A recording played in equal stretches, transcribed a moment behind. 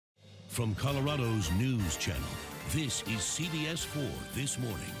From Colorado's news channel, this is CBS 4 This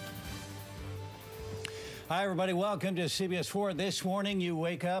Morning. Hi, everybody. Welcome to CBS 4 This Morning. You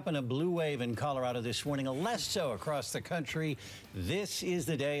wake up in a blue wave in Colorado this morning, a less so across the country. This is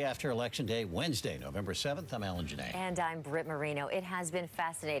the day after Election Day, Wednesday, November 7th. I'm Alan Janae. And I'm Britt Marino. It has been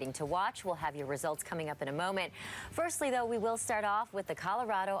fascinating to watch. We'll have your results coming up in a moment. Firstly, though, we will start off with the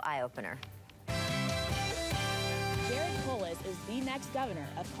Colorado eye-opener. Is the next governor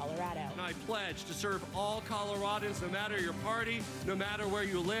of Colorado. And I pledge to serve all Coloradans, no matter your party, no matter where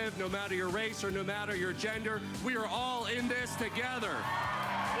you live, no matter your race, or no matter your gender. We are all in this together.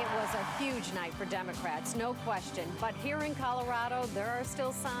 It was a huge night for Democrats, no question. But here in Colorado, there are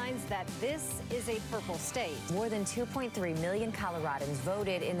still signs that this is a purple state. More than 2.3 million Coloradans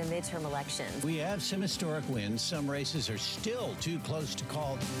voted in the midterm elections. We have some historic wins. Some races are still too close to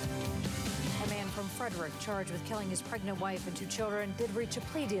call. A man from Frederick, charged with killing his pregnant wife and 2 children, did reach a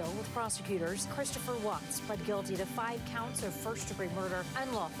plea deal with prosecutors. Christopher Watts pled guilty to 5 counts of first-degree murder,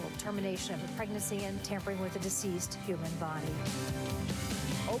 unlawful termination of a pregnancy, and tampering with a deceased human body.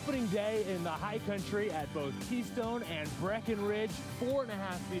 Opening day in the high country at both Keystone and Breckenridge. 4.5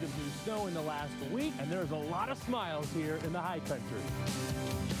 feet of new snow in the last week, and there's a lot of smiles here in the high country.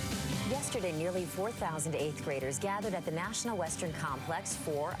 Yesterday, nearly 4,000 8th graders gathered at the National Western Complex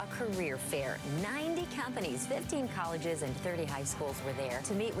for a career fair. 90 companies, 15 colleges, and 30 high schools were there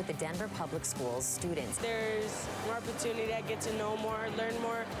to meet with the Denver Public Schools students. There's more opportunity. I get to know more, learn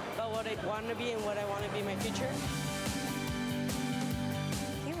more about what I want to be and what I want to be in my future.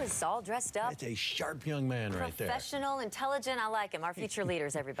 He was all dressed up. That's a sharp young man right there. Professional, intelligent. I like him. Our future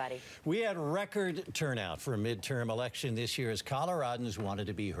leaders, everybody. We had record turnout for a midterm election this year as Coloradans wanted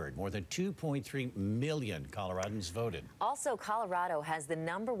to be heard. More than 2.3 million Coloradans voted. Also, Colorado has the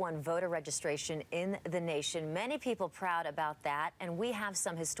 #1 voter registration in the nation. Many people proud about that, and we have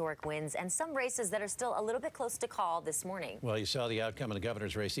some historic wins and some races that are still a little bit close to call this morning. Well, you saw the outcome of the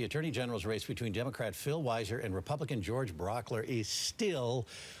governor's race. The attorney general's race between Democrat Phil Weiser and Republican George Brockler is still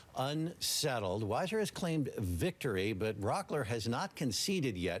unsettled. Weiser has claimed victory, but Brockler has not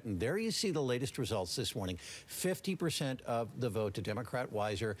conceded yet. And there you see the latest results this morning. 50% of the vote to Democrat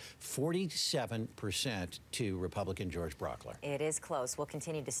Weiser, 47% to Republican George Brockler. It is close. We'll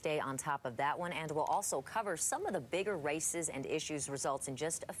continue to stay on top of that one, and we'll also cover some of the bigger races and issues results in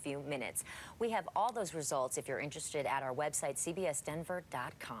just a few minutes. We have all those results, if you're interested, at our website,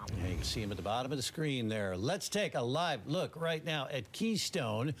 cbsdenver.com. Yeah, you can see them at the bottom of the screen there. Let's take a live look right now at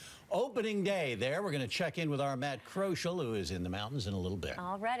Keystone. Opening day there. We're going to check in with our Matt Kroschel, who is in the mountains in a little bit.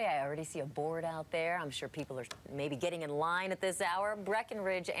 Already, I already see a board out there. I'm sure people are maybe getting in line at this hour.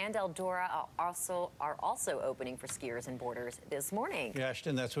 Breckenridge and Eldora are also opening for skiers and boarders this morning. Yeah,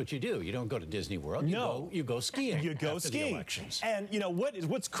 Ashton, that's what you do. You don't go to Disney World. You go skiing. You go skiing. And you know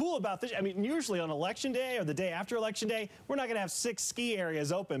what's cool about this? I mean, usually on Election Day or the day after Election Day, we're not going to have 6 ski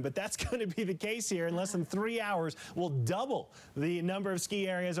areas open, but that's going to be the case here. In less than 3 hours, we'll double the number of ski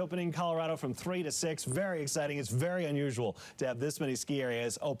areas opening in Colorado from 3 to 6. Very exciting. It's very unusual to have this many ski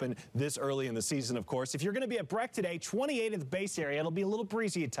areas open this early in the season, of course. If you're going to be at Breck today, 28 at the base area. It'll be a little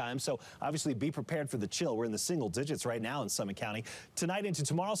breezy at times, so obviously be prepared for the chill. We're in the single digits right now in Summit County. Tonight into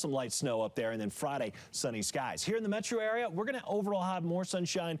tomorrow, some light snow up there, and then Friday, sunny skies. Here in the metro area, we're going to overall have more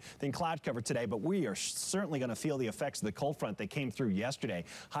sunshine than cloud cover today, but we are certainly going to feel the effects of the cold front that came through yesterday.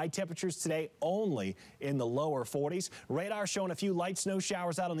 High temperatures today only in the lower 40s. Radar showing a few light snow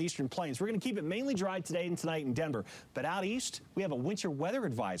showers out on the eastern plains. We're going to keep it mainly dry today and tonight in Denver, but out east, we have a winter weather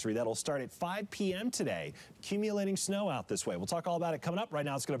advisory that'll start at 5 p.m. today. Accumulating snow out this way. We'll talk all about it coming up. Right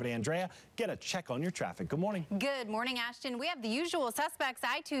now, let's go over to Andrea. Get a check on your traffic. Good morning. Good morning, Ashton. We have the usual suspects.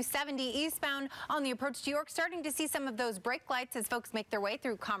 I-270 eastbound on the approach to York, starting to see some of those brake lights as folks make their way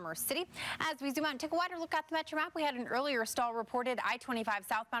through Commerce City. As we zoom out and take a wider look at the Metro map, we had an earlier stall reported I-25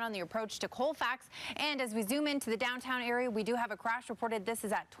 southbound on the approach to Colfax. And as we zoom into the downtown area, we do have a crash reported. This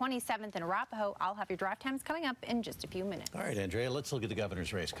is at 27th and Arapahoe. I'll have your drive times coming up in just a few minutes. All right, Andrea, let's look at the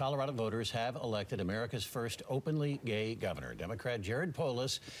governor's race. Colorado voters have elected America's first openly gay governor. Democrat Jared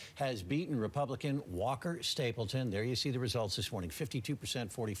Polis has beaten Republican Walker Stapleton. There you see the results this morning, 52%,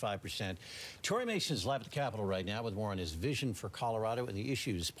 45%. Tory Mason is live at the Capitol right now with more on his vision for Colorado and the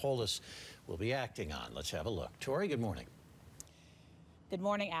issues Polis will be acting on. Let's have a look. Tory, good morning. Good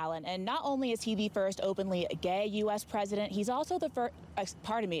morning, Alan. And not only is he the first openly gay U.S. president, he's also the first,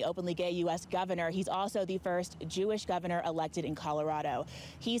 openly gay U.S. governor. He's also the first Jewish governor elected in Colorado.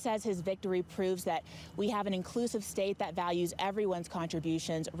 He says his victory proves that we have an inclusive state that values everyone's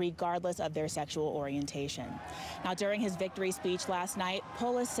contributions, regardless of their sexual orientation. Now, during his victory speech last night,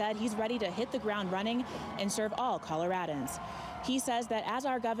 Polis said he's ready to hit the ground running and serve all Coloradans. He says that as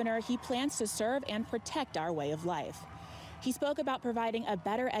our governor, he plans to serve and protect our way of life. He spoke about providing a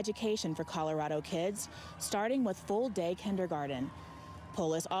better education for Colorado kids, starting with full-day kindergarten.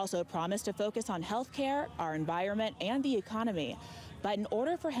 Polis also promised to focus on health care, our environment, and the economy. But in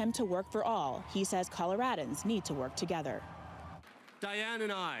order for him to work for all, he says Coloradans need to work together. Diane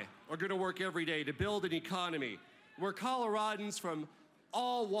and I are going to work every day to build an economy where Coloradans from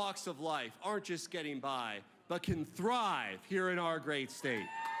all walks of life aren't just getting by, but can thrive here in our great state.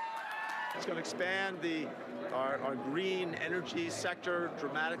 It's going to expand our green energy sector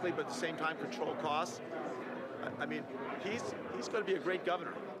dramatically, but at the same time control costs. I mean, he's going to be a great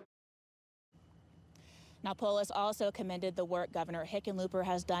governor. Now, Polis also commended the work Governor Hickenlooper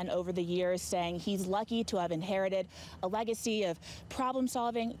has done over the years, saying he's lucky to have inherited a legacy of problem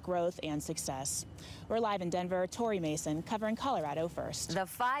solving, growth, and success. We're live in Denver. Tori Mason covering Colorado First. The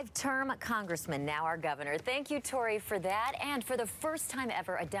 5-term congressman, now our governor. Thank you, Tori, for that. And for the first time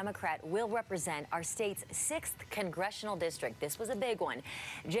ever, a Democrat will represent our state's 6th congressional district. This was a big one.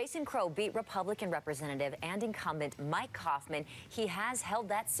 Jason Crow beat Republican Representative and incumbent Mike Kaufman. He has held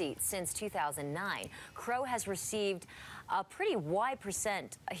that seat since 2009. Crow has received a pretty wide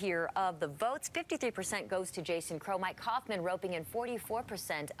percent here of the votes. 53% goes to Jason Crow. Mike Kaufman roping in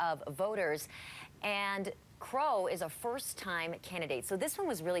 44% of voters. And Crow is a first-time candidate. So this one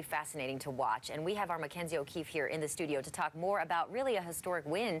was really fascinating to watch. And we have our Mackenzie O'Keefe here in the studio to talk more about really a historic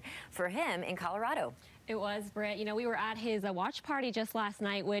win for him in Colorado. It was, Britt. You know, we were at his watch party just last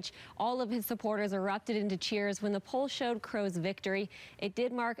night, which all of his supporters erupted into cheers when the poll showed Crow's victory. It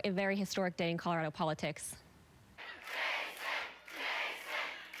did mark a very historic day in Colorado politics.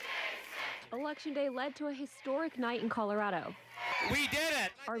 Election day led to a historic night in Colorado. We did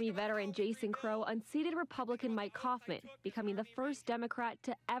it! Army veteran Jason Crow unseated Republican Mike Kaufman, becoming the first Democrat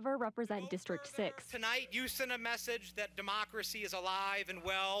to ever represent District 6. Tonight, you sent a message that democracy is alive and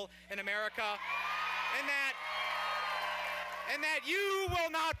well in America, and that you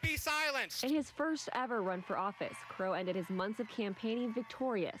will not be silenced. In his first ever run for office, Crow ended his months of campaigning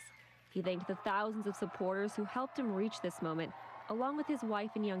victorious. He thanked the thousands of supporters who helped him reach this moment, along with his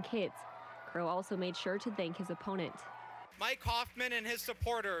wife and young kids. Crow also made sure to thank his opponent. Mike Kaufman and his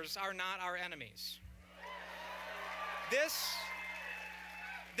supporters are not our enemies. This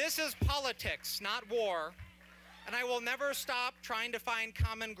is politics, not war, and I will never stop trying to find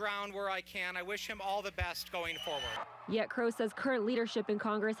common ground where I can. I wish him all the best going forward. Yet Crow says current leadership in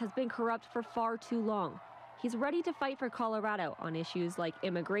Congress has been corrupt for far too long. He's ready to fight for Colorado on issues like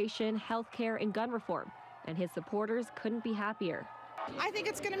immigration, health care, and gun reform, and his supporters couldn't be happier. I think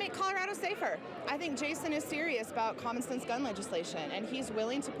it's going to make Colorado safer. I think Jason is serious about common sense gun legislation, and he's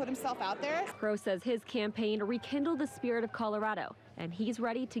willing to put himself out there. Crow says his campaign rekindled the spirit of Colorado, and he's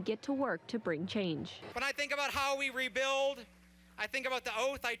ready to get to work to bring change. When I think about how we rebuild, I think about the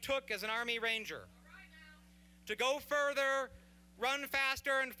oath I took as an Army Ranger. To go further, run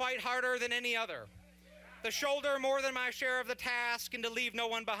faster, and fight harder than any other. To shoulder more than my share of the task, and to leave no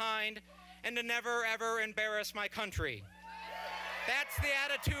one behind, and to never, ever embarrass my country. That's the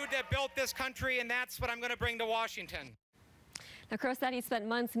attitude that built this country, and that's what I'm going to bring to Washington. Now, Crow said he spent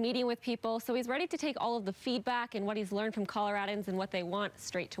months meeting with people, so he's ready to take all of the feedback and what he's learned from Coloradans and what they want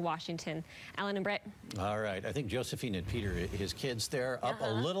straight to Washington. Alan and Brett. All right. I think Josephine and Peter, his kids there, up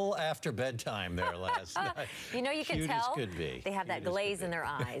a little after bedtime there last night. You know, you can Cute tell as could be. They have that glaze in their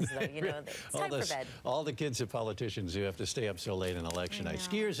eyes, though. You know, it's time for bed. All the kids of politicians who have to stay up so late on election night.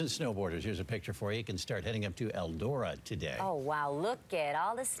 Skiers and snowboarders. Here's a picture for you. You can start heading up to Eldora today. Oh, wow. Look at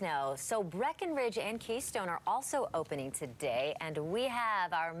all the snow. So Breckenridge and Keystone are also opening today. And we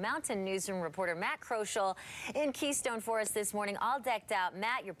have our Mountain Newsroom reporter, Matt Kroschel, in Keystone for us this morning, all decked out.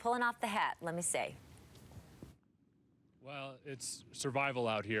 Matt, you're pulling off the hat, let me say. Well, it's survival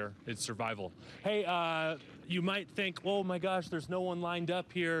out here. It's survival. Hey, you might think, oh my gosh, there's no one lined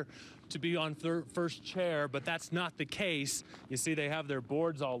up here to be on first chair, but that's not the case. You see, they have their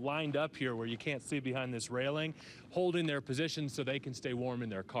boards all lined up here where you can't see behind this railing, holding their positions so they can stay warm in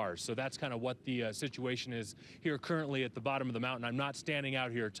their cars. So that's kind of what the situation is here currently at the bottom of the mountain. I'm not standing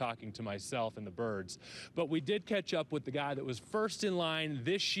out here talking to myself and the birds, but we did catch up with the guy that was first in line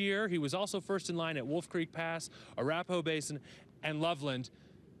this year. He was also first in line at Wolf Creek Pass, Arapahoe Basin, and Loveland.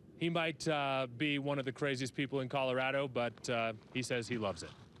 He might be one of the craziest people in Colorado, but he says he loves it.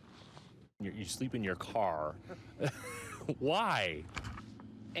 You sleep in your car. Why?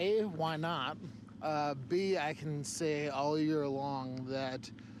 A, why not? B, I can say all year long that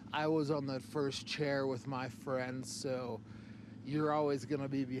I was on the first chair with my friends, so you're always going to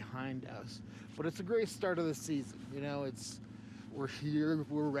be behind us. But it's a great start of the season. You know, we're here,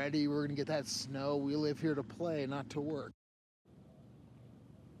 we're ready, we're going to get that snow. We live here to play, not to work.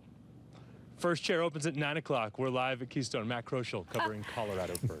 First chair opens at 9 o'clock. We're live at Keystone. Matt Kroschel covering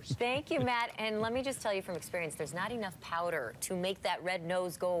Colorado first. Thank you, Matt. And let me just tell you from experience, there's not enough powder to make that red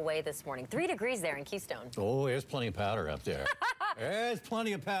nose go away this morning. 3 degrees there in Keystone. Oh, there's plenty of powder up there. There's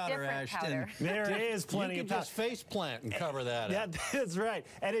plenty of powder, Different Ashton. powder. There is plenty of powder. You can just face plant and cover that up. That's right.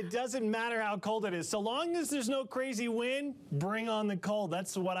 And it doesn't matter how cold it is. So long as there's no crazy wind, bring on the cold.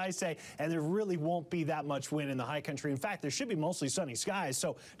 That's what I say. And there really won't be that much wind in the high country. In fact, there should be mostly sunny skies.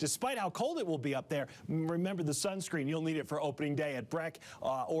 So despite how cold it will be up there, remember the sunscreen. You'll need it for opening day at Breck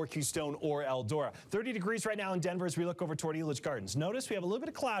or Keystone or Eldora. 30 degrees right now in Denver as we look over toward Elitch Gardens. Notice we have a little bit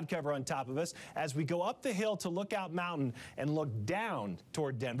of cloud cover on top of us. As we go up the hill to Lookout Mountain and look down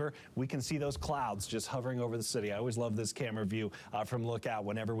toward Denver, we can see those clouds just hovering over the city. I always love this camera view from Lookout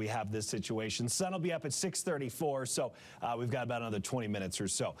whenever we have this situation. Sun will be up at 6:34, so we've got about another 20 minutes or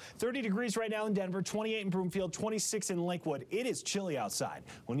so. 30 degrees right now in Denver, 28 in Broomfield, 26 in Lakewood. It is chilly outside.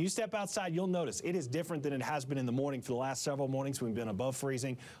 When you step outside, you'll notice it is different than it has been in the morning. For the last several mornings, we've been above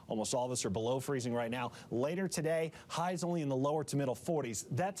freezing. Almost all of us are below freezing right now. Later today, highs only in the lower to middle 40s.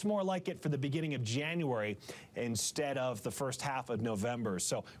 That's more like it for the beginning of January instead of the first half of November.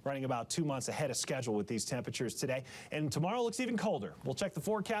 So running about 2 months ahead of schedule with these temperatures today. And tomorrow looks even colder. We'll check the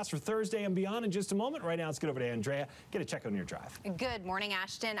forecast for Thursday and beyond in just a moment. Right now, let's get over to Andrea. Get a check on your drive. Good morning,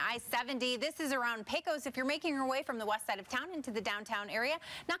 Ashton. I-70. This is around Pecos. If you're making your way from the west side of town into the downtown area,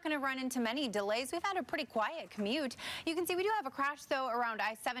 not going to run into many delays. We've had a pretty quiet commute. You can see we do have a crash, though, around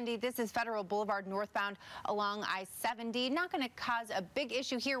I-70. This is Federal Boulevard northbound along I-70. Not going to cause a big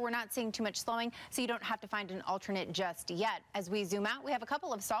issue here. We're not seeing too much slowing, so you don't have to find an alternate just yet. As we zoom out, we have a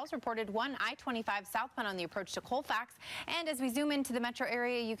couple of stalls reported. One I-25 southbound on the approach to Colfax. And as we zoom into the metro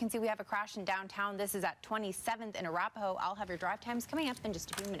area, you can see we have a crash in downtown. This is at 27th and Arapahoe. I'll have your drive times coming up in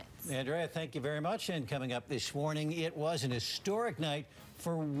just a few minutes. Andrea, thank you very much. And coming up this morning, it was an historic night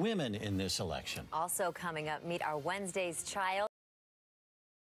for women in this election. Also coming up, meet our Wednesday's child.